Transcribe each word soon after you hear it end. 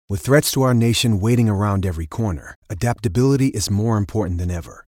With threats to our nation waiting around every corner, adaptability is more important than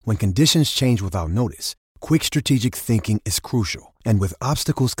ever. When conditions change without notice, quick strategic thinking is crucial. And with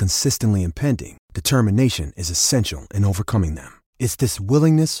obstacles consistently impending, determination is essential in overcoming them. It's this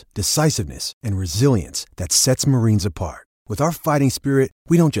willingness, decisiveness, and resilience that sets Marines apart. With our fighting spirit,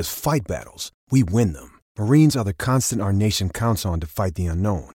 we don't just fight battles, we win them. Marines are the constant our nation counts on to fight the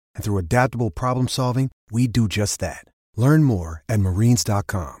unknown. And through adaptable problem solving, we do just that. Learn more at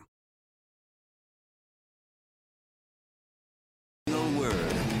marines.com.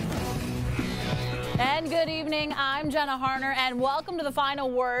 And good evening, I'm Jenna Harner, and welcome to The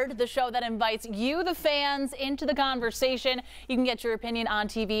Final Word, the show that invites you, the fans, into the conversation. You can get your opinion on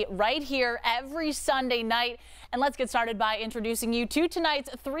TV right here every Sunday night. And let's get started by introducing you to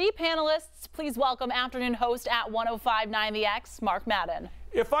tonight's three panelists. Please welcome afternoon host at 105.9 The X, Mark Madden.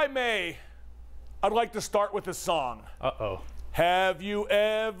 If I may, I'd like to start with a song. Uh-oh. Have you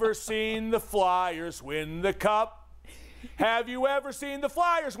ever seen the Flyers win the Cup? Have you ever seen the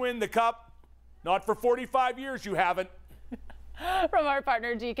Flyers win the Cup? Not for 45 years, you haven't. From our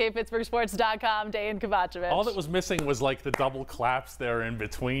partner, GKPittsburghSports.com, Dejan Kovacevic. All that was missing was like the double claps there in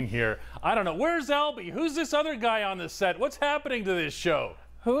between here. I don't know. Where's Elby? Who's this other guy on the set? What's happening to this show?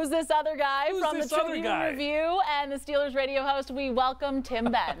 Who's this other guy? Who's From the this other Tribune guy? Review and the Steelers radio host, we welcome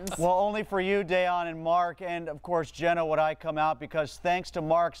Tim Benz. Well, only for you, Dejan and Mark, and of course, Jenna, would I come out, because thanks to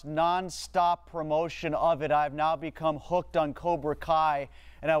Mark's non-stop promotion of it, I've now become hooked on Cobra Kai,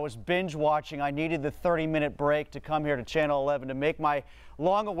 and I was binge watching. I needed the 30-minute break to come here to Channel 11 to make my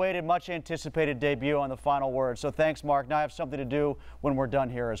long-awaited, much-anticipated debut on The Final Word. So thanks, Mark. Now I have something to do when we're done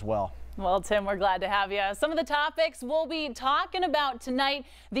here as well. Well, Tim, we're glad to have you. Some of the topics we'll be talking about tonight: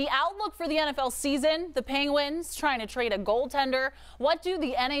 the outlook for the NFL season, the Penguins trying to trade a goaltender, what do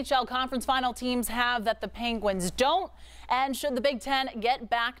the NHL conference final teams have that the Penguins don't, and should the Big Ten get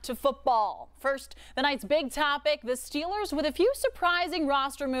back to football? First, the night's big topic, the Steelers with a few surprising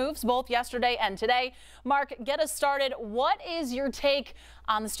roster moves both yesterday and today. Mark, get us started. What is your take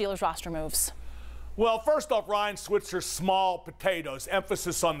on the Steelers roster moves? Well, first off, Ryan Switzer, small potatoes,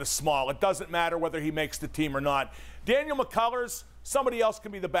 emphasis on the small. It doesn't matter whether he makes the team or not. Daniel McCullers, somebody else can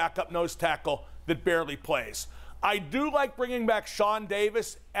be the backup nose tackle that barely plays. I do like bringing back Sean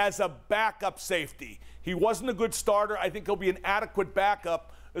Davis as a backup safety. He wasn't a good starter. I think he'll be an adequate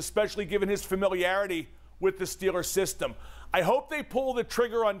backup, especially given his familiarity with the Steelers system. I hope they pull the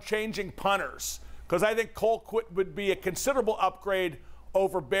trigger on changing punters, because I think Colquitt would be a considerable upgrade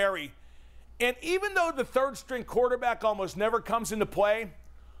over Barry. And even though the third-string quarterback almost never comes into play,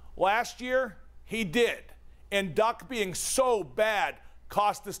 last year he did. And Duck being so bad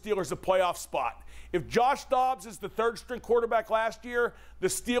cost the Steelers a playoff spot. If Josh Dobbs is the third-string quarterback last year, the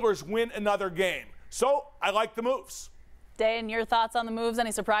Steelers win another game. So I like the moves. Dan, your thoughts on the moves?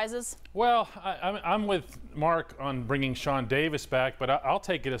 Any surprises? Well, I'm with Mark on bringing Sean Davis back, but I'll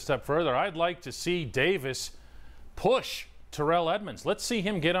take it a step further. I'd like to see Davis push Terrell Edmunds. Let's see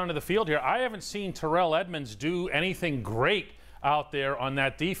him get onto the field here. I haven't seen Terrell Edmunds do anything great out there on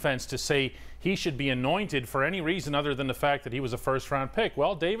that defense to say he should be anointed for any reason other than the fact that he was a first-round pick.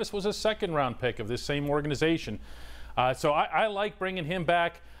 Well, Davis was a second-round pick of this same organization. So I like bringing him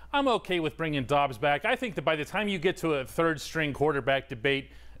back. I'm okay with bringing Dobbs back. I think that by the time you get to a third-string quarterback debate,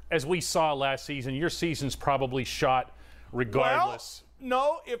 as we saw last season, your season's probably shot regardless. Well,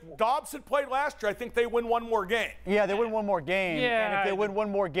 no, if Dobbs had played last year, I think they win one more game. Yeah, they win one more game. Yeah, and if they win one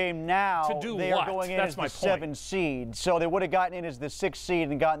more game now, to do they what? are going in That's as my the point. 7th seed. So they would have gotten in as the 6th seed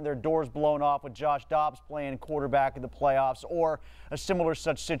and gotten their doors blown off with Josh Dobbs playing quarterback in the playoffs, or a similar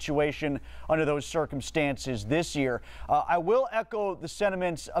such situation under those circumstances this year. I will echo the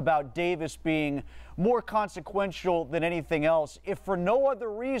sentiments about Davis being more consequential than anything else. If for no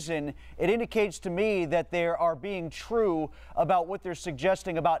other reason, it indicates to me that they are being true about what they're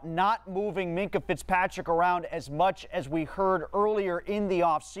suggesting about not moving Minkah Fitzpatrick around as much as we heard earlier in the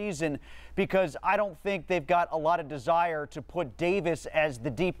offseason, because I don't think they've got a lot of desire to put Davis as the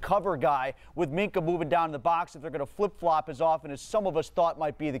deep cover guy with Minkah moving down in the box if they're going to flip-flop as often as some of us thought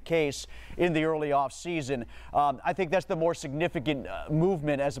might be the case in the early offseason. I think that's the more significant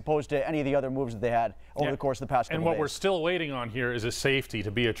movement as opposed to any of the other moves that they had over the course of the past couple And what days. we're still waiting on here is a safety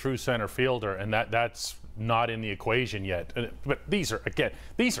to be a true center fielder, and that's not in the equation yet. But these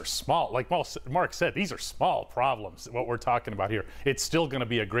are small. Like Mark said, these are small problems, what we're talking about here. It's still going to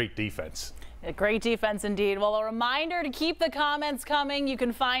be a great defense. A great defense indeed. Well, a reminder to keep the comments coming. You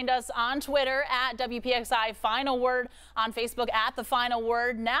can find us on Twitter at WPXI Final Word, on Facebook at The Final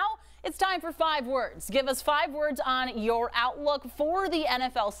Word. Now It's time for 5 words. Give us 5 words on your outlook for the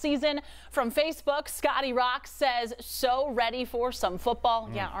NFL season. From Facebook, Scotty Rock says, so ready for some football.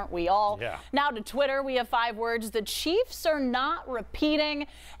 Yeah, aren't we all? Yeah. Now to Twitter, we have 5 words. The Chiefs are not repeating.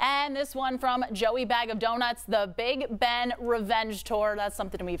 And this one from Joey Bag of Donuts, the Big Ben Revenge Tour. That's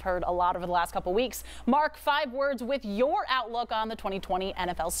something we've heard a lot over the last couple weeks. Mark, 5 words with your outlook on the 2020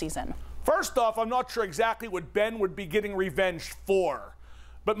 NFL season. First off, I'm not sure exactly what Ben would be getting revenge for.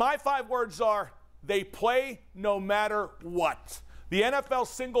 But my 5 words are, they play no matter what. The NFL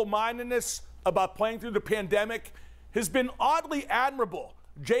single-mindedness about playing through the pandemic has been oddly admirable.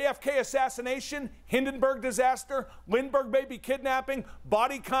 JFK assassination, Hindenburg disaster, Lindbergh baby kidnapping,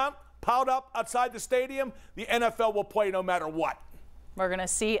 body count piled up outside the stadium. The NFL will play no matter what. We're going to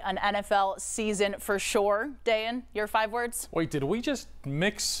see an NFL season for sure. Dayan, your 5 words? Wait, did we just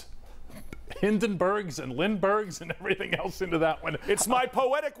mix Hindenburgs and Lindberghs and everything else into that one? It's my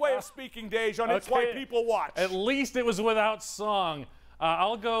poetic way of speaking, Dejan. It's why people watch. At least it was without song.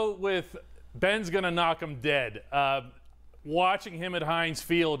 I'll go with Ben's going to knock him dead. Watching him at Heinz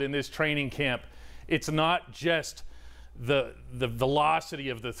Field in this training camp, it's not just the velocity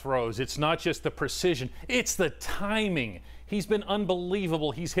of the throws. It's not just the precision. It's the timing. He's been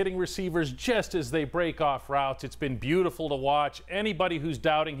unbelievable. He's hitting receivers just as they break off routes. It's been beautiful to watch. Anybody who's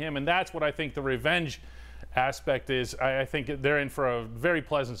doubting him, and that's what I think the revenge aspect is, I think they're in for a very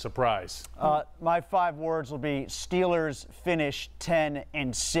pleasant surprise. My 5 words will be Steelers finish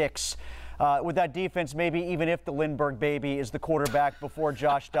 10-6. With that defense, maybe even if the Lindbergh baby is the quarterback before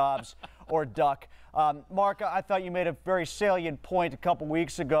Josh Dobbs or Duck. Mark, I thought you made a very salient point a couple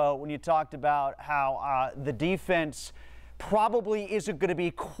weeks ago when you talked about how the defense probably isn't going to be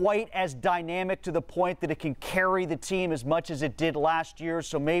quite as dynamic to the point that it can carry the team as much as it did last year.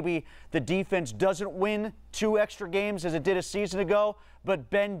 So maybe the defense doesn't win 2 extra games as it did a season ago, but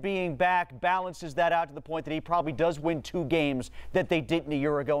Ben being back balances that out to the point that he probably does win 2 games that they didn't a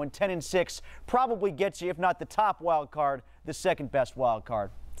year ago. And 10-6 probably gets you, if not the top wild card, the second best wild card.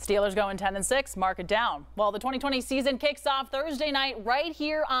 Steelers going 10-6, mark it down. Well, the 2020 season kicks off Thursday night right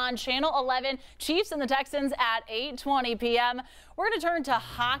here on Channel 11. Chiefs and the Texans at 8:20 p.m. We're going to turn to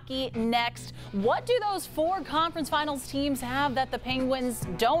hockey next. What do those 4 conference finals teams have that the Penguins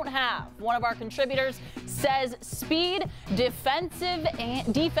don't have? One of our contributors says speed, defense,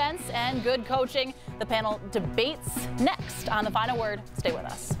 and good coaching. The panel debates next on The Final Word. Stay with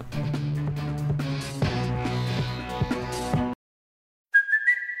us.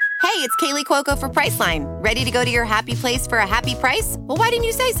 Hey, it's Kaylee Cuoco for Priceline. Ready to go to your happy place for a happy price? Well, why didn't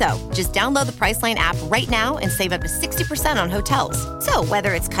you say so? Just download the Priceline app right now and save up to 60% on hotels. So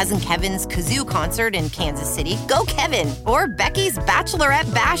whether it's Cousin Kevin's Kazoo Concert in Kansas City, go Kevin, or Becky's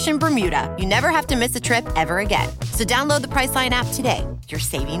Bachelorette Bash in Bermuda, you never have to miss a trip ever again. So download the Priceline app today. Your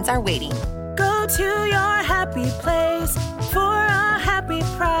savings are waiting. Go to your happy place for a happy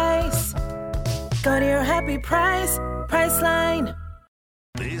price. Go to your happy price, Priceline.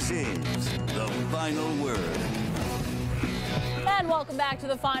 This is The Final Word. And welcome back to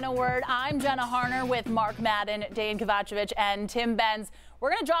The Final Word. I'm Jenna Harner with Mark Madden, Dayan Kovacevic, and Tim Benz. We're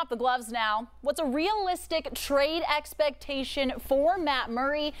going to drop the gloves now. What's a realistic trade expectation for Matt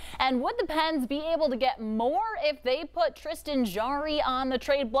Murray? And would the Pens be able to get more if they put Tristan Jarry on the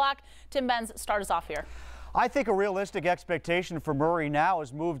trade block? Tim Benz, start us off here. I think a realistic expectation for Murray now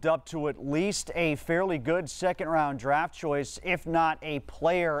has moved up to at least a fairly good second-round draft choice, if not a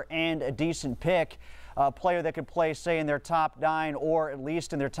player and a decent pick. A player that could play, say, in their top 9 or at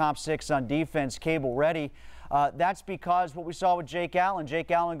least in their top 6 on defense, cable ready. That's because what we saw with Jake Allen.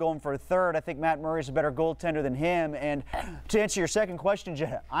 Jake Allen going for a 3rd. I think Matt Murray's a better goaltender than him. And to answer your second question,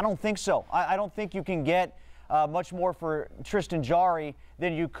 Jenna, I don't think so. I don't think you can get much more for Tristan Jarry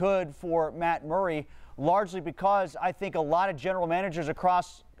than you could for Matt Murray, largely because I think a lot of general managers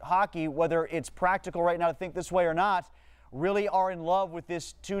across hockey, whether it's practical right now to think this way or not, really are in love with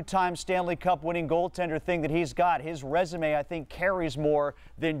this 2-time Stanley Cup winning goaltender thing that he's got. His resume, I think, carries more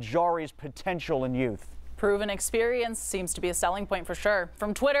than Jarry's potential in youth. Proven experience seems to be a selling point for sure.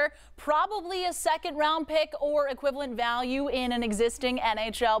 From Twitter, probably a second-round pick or equivalent value in an existing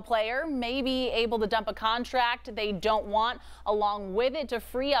NHL player. Maybe able to dump a contract they don't want along with it to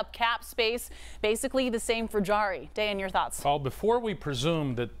free up cap space. Basically the same for Jarry. Dayan, your thoughts? Well, before we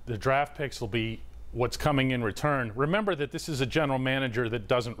presume that the draft picks will be what's coming in return, remember that this is a general manager that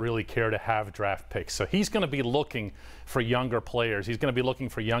doesn't really care to have draft picks. So he's going to be looking for younger players. He's going to be looking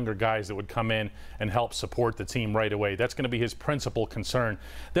for younger guys that would come in and help support the team right away. That's going to be his principal concern.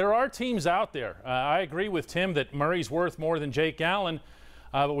 There are teams out there. I agree with Tim that Murray's worth more than Jake Allen.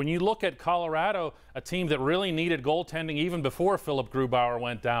 But when you look at Colorado, a team that really needed goaltending even before Philip Grubauer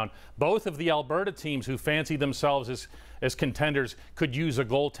went down, both of the Alberta teams who fancy themselves as contenders could use a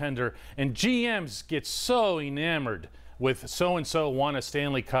goaltender. And GMs get so enamored with so-and-so won a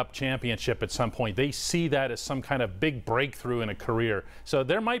Stanley Cup championship at some point. They see that as some kind of big breakthrough in a career. So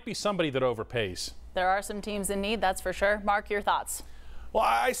there might be somebody that overpays. There are some teams in need, that's for sure. Mark, your thoughts? Well,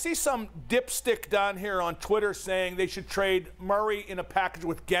 I see some dipstick down here on Twitter saying they should trade Murray in a package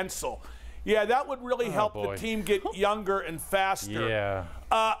with Gensel. Yeah, that would really help the team get younger and faster.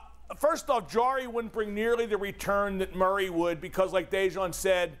 Yeah. First off, Jarry wouldn't bring nearly the return that Murray would because, like Dejan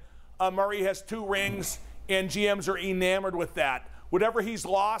said, Murray has 2 rings, and GMs are enamored with that. Whatever he's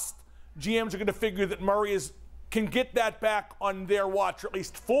lost, GMs are going to figure that Murray can get that back on their watch, or at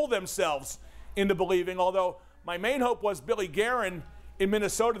least fool themselves into believing. Although my main hope was Billy Guerin in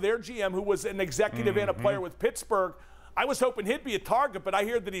Minnesota, their GM, who was an executive and a player with Pittsburgh. I was hoping he'd be a target, but I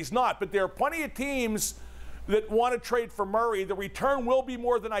hear that he's not. But there are plenty of teams that want to trade for Murray. The return will be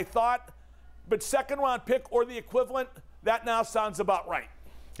more than I thought, but second-round pick or the equivalent, that now sounds about right.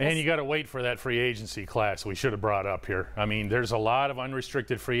 And you got to wait for that free agency class we should have brought up here. I mean, there's a lot of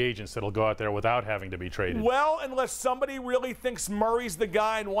unrestricted free agents that'll go out there without having to be traded. Well, unless somebody really thinks Murray's the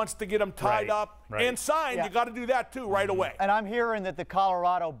guy and wants to get him tied up and signed, you got to do that too right away. And I'm hearing that the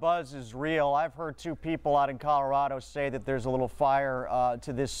Colorado buzz is real. I've heard 2 people out in Colorado say that there's a little fire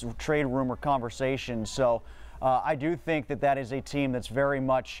to this trade rumor conversation. So I do think that is a team that's very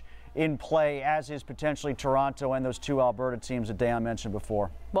much in play, as is potentially Toronto and those 2 Alberta teams that Dan mentioned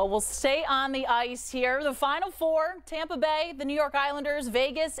before. Well, we'll stay on the ice here. The Final Four, Tampa Bay, the New York Islanders,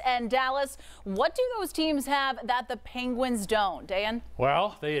 Vegas, and Dallas. What do those teams have that the Penguins don't, Dan?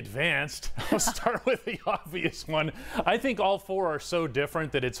 Well, they advanced. I'll start with the obvious one. I think all 4 are so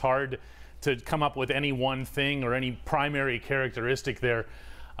different that it's hard to come up with any one thing or any primary characteristic there.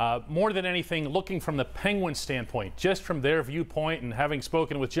 More than anything, looking from the Penguins standpoint, just from their viewpoint, and having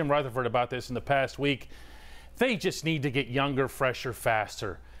spoken with Jim Rutherford about this in the past week, they just need to get younger, fresher,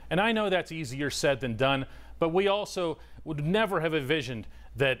 faster. And I know that's easier said than done, but we also would never have envisioned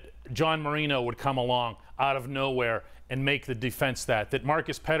that John Marino would come along out of nowhere and make the defense that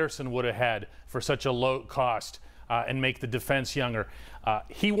Marcus Pettersson would have had for such a low cost. And make the defense younger.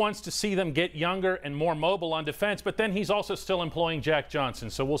 He wants to see them get younger and more mobile on defense, but then he's also still employing Jack Johnson,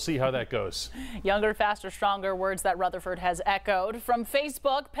 so we'll see how that goes. Younger, faster, stronger, words that Rutherford has echoed. From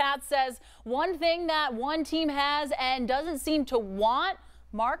Facebook, Pat says, one thing that one team has and doesn't seem to want,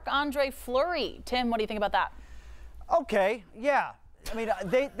 Marc-Andre Fleury. Tim, what do you think about that? Okay, yeah. I mean,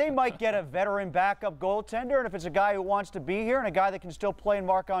 they might get a veteran backup goaltender, and if it's a guy who wants to be here and a guy that can still play in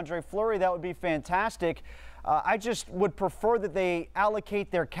Marc-Andre Fleury, that would be fantastic. I just would prefer that they allocate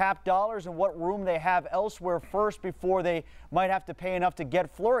their cap dollars and what room they have elsewhere first before they might have to pay enough to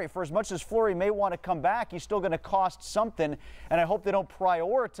get Fleury. For as much as Fleury may want to come back, he's still going to cost something, and I hope they don't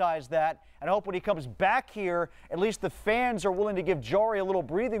prioritize that. And I hope when he comes back here, at least the fans are willing to give Jarry a little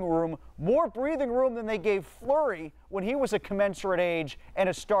breathing room, more breathing room than they gave Fleury when he was a commensurate age and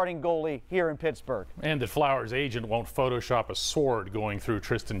a starting goalie here in Pittsburgh. And that Flowers' agent won't Photoshop a sword going through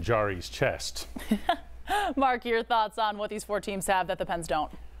Tristan Jarry's chest. Mark, your thoughts on what these 4 teams have that the Pens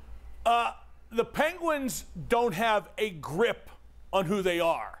don't? The Penguins don't have a grip on who they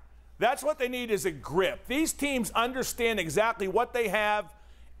are. That's what they need, is a grip. These teams understand exactly what they have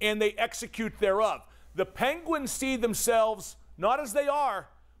and they execute thereof. The Penguins see themselves not as they are,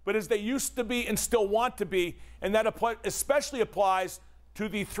 but as they used to be and still want to be, and that especially applies to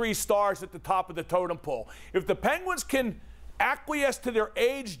the 3 stars at the top of the totem pole. If the Penguins can acquiesce to their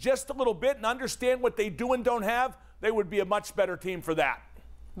age just a little bit and understand what they do and don't have, they would be a much better team for that.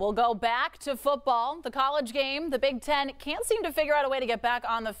 We'll go back to football. The college game, the Big Ten can't seem to figure out a way to get back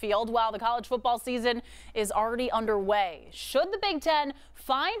on the field while the college football season is already underway. Should the Big Ten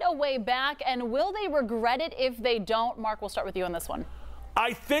find a way back, and will they regret it if they don't? Mark, we'll start with you on this one.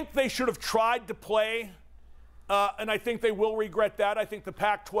 I think they should have tried to play, and I think they will regret that. I think the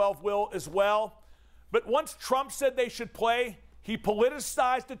Pac-12 will as well. But once Trump said they should play, he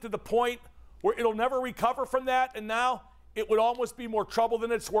politicized it to the point where it'll never recover from that, and now it would almost be more trouble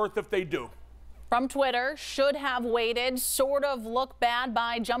than it's worth if they do. From Twitter, should have waited, sort of look bad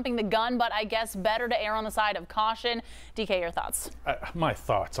by jumping the gun, but I guess better to err on the side of caution. DK, your thoughts? My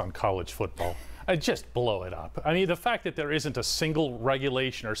thoughts on college football. I just blow it up. I mean, the fact that there isn't a single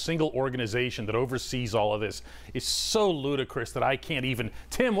regulation or single organization that oversees all of this is so ludicrous that I can't even.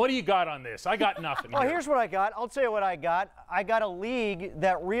 Tim, what do you got on this? I got nothing. Well, here's what I got. I'll tell you what I got. I got a league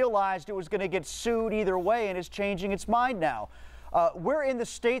that realized it was going to get sued either way and is changing its mind now. We're in the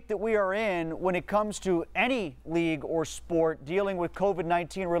state that we are in when it comes to any league or sport dealing with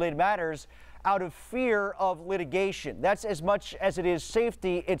COVID-19 related matters out of fear of litigation. That's as much as it is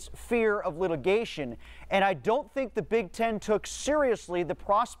safety, it's fear of litigation. And I don't think the Big Ten took seriously the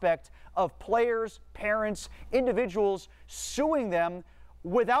prospect of players, parents, individuals suing them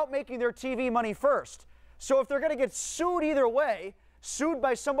without making their TV money first. So if they're going to get sued either way, sued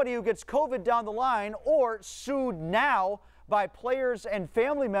by somebody who gets COVID down the line or sued now by players and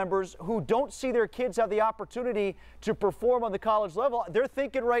family members who don't see their kids have the opportunity to perform on the college level, they're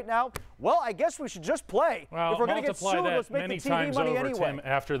thinking right now, well, I guess we should just play. Well, if we're going to get sued, let's make the TV money anyway. Tim,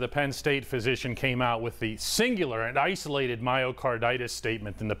 after the Penn State physician came out with the singular and isolated myocarditis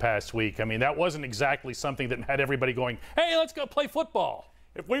statement in the past week. I mean, that wasn't exactly something that had everybody going, hey, let's go play football.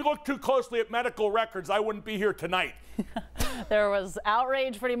 If we look too closely at medical records, I wouldn't be here tonight. There was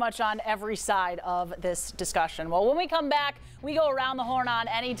outrage pretty much on every side of this discussion. Well, when we come back, we go around the horn on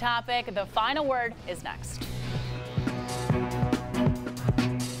any topic. The final word is next.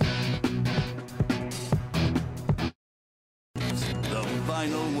 The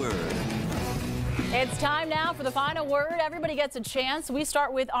final word. It's time now for the final word. Everybody gets a chance. We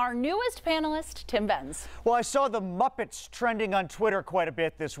start with our newest panelist, Tim Benz. Well, I saw the Muppets trending on Twitter quite a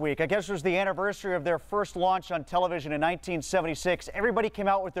bit this week. I guess it was the anniversary of their first launch on television in 1976. Everybody came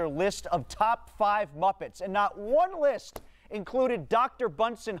out with their list of top 5 Muppets, and not one list included Dr.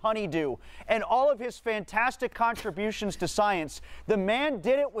 Bunsen Honeydew and all of his fantastic contributions to science. The man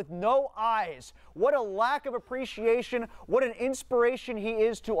did it with no eyes. What a lack of appreciation. What an inspiration he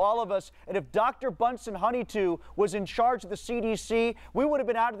is to all of us. And if Dr. Bunsen Honeydew was in charge of the CDC, we would have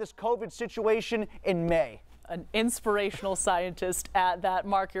been out of this COVID situation in May. An inspirational scientist at that.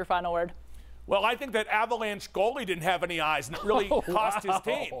 Mark, your final word. Well, I think that Avalanche goalie didn't have any eyes, and it really cost his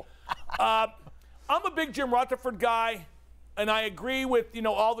team. I'm a big Jim Rutherford guy. And I agree with,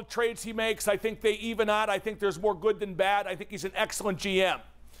 all the trades he makes. I think they even out. I think there's more good than bad. I think he's an excellent GM.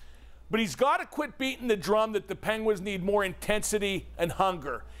 But he's got to quit beating the drum that the Penguins need more intensity and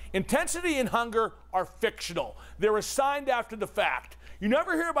hunger. Intensity and hunger are fictional. They're assigned after the fact. You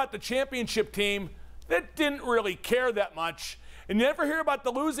never hear about the championship team that didn't really care that much. And you never hear about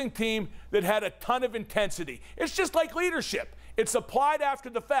the losing team that had a ton of intensity. It's just like leadership. It's applied after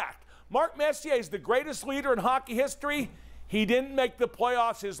the fact. Mark Messier is the greatest leader in hockey history. He didn't make the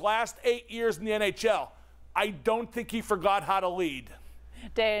playoffs his last 8 years in the NHL. I don't think he forgot how to lead.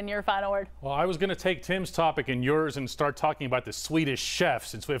 Dan, your final word. Well, I was going to take Tim's topic and yours and start talking about the Swedish Chef,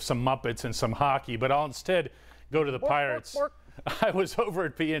 since we have some Muppets and some hockey, but I'll instead go to the Pirates. I was over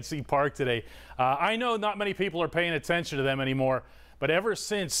at PNC Park today. I know not many people are paying attention to them anymore, but ever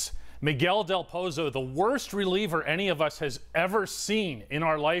since Miguel Del Pozo, the worst reliever any of us has ever seen in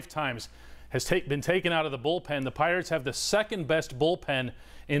our lifetimes, has been taken out of the bullpen. The Pirates have the second best bullpen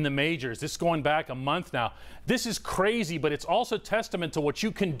in the majors. This is going back a month now. This is crazy, but it's also testament to what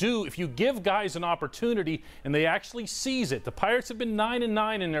you can do if you give guys an opportunity and they actually seize it. The Pirates have been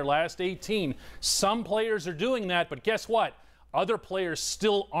 9-9 in their last 18. Some players are doing that, but guess what? Other players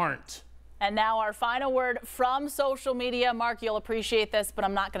still aren't. And now our final word from social media. Mark, you'll appreciate this, but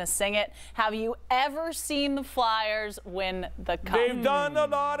I'm not going to sing it. Have you ever seen the Flyers win the Cup? They've done a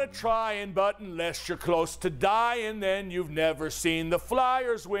lot of trying, but unless you're close to dying, then you've never seen the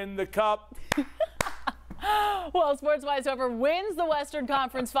Flyers win the Cup. Well, sports-wise, whoever wins the Western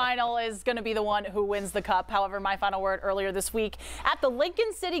Conference Final is going to be the one who wins the Cup. However, my final word earlier this week at the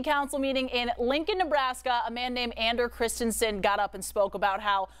Lincoln City Council meeting in Lincoln, Nebraska, a man named Ander Christensen got up and spoke about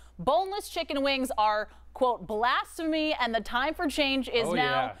how boneless chicken wings are, quote, blasphemy, and the time for change is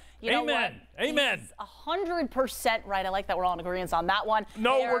now. Yeah. Amen. Amen. 100% right. I like that we're all in agreement on that one.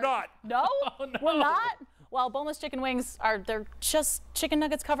 No, we're not. No? Oh, no. We're not? Well, boneless chicken wings they're just chicken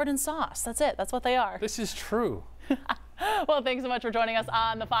nuggets covered in sauce. That's it. That's what they are. This is true. Well, thanks so much for joining us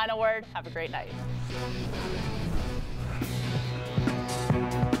on The Final Word. Have a great night.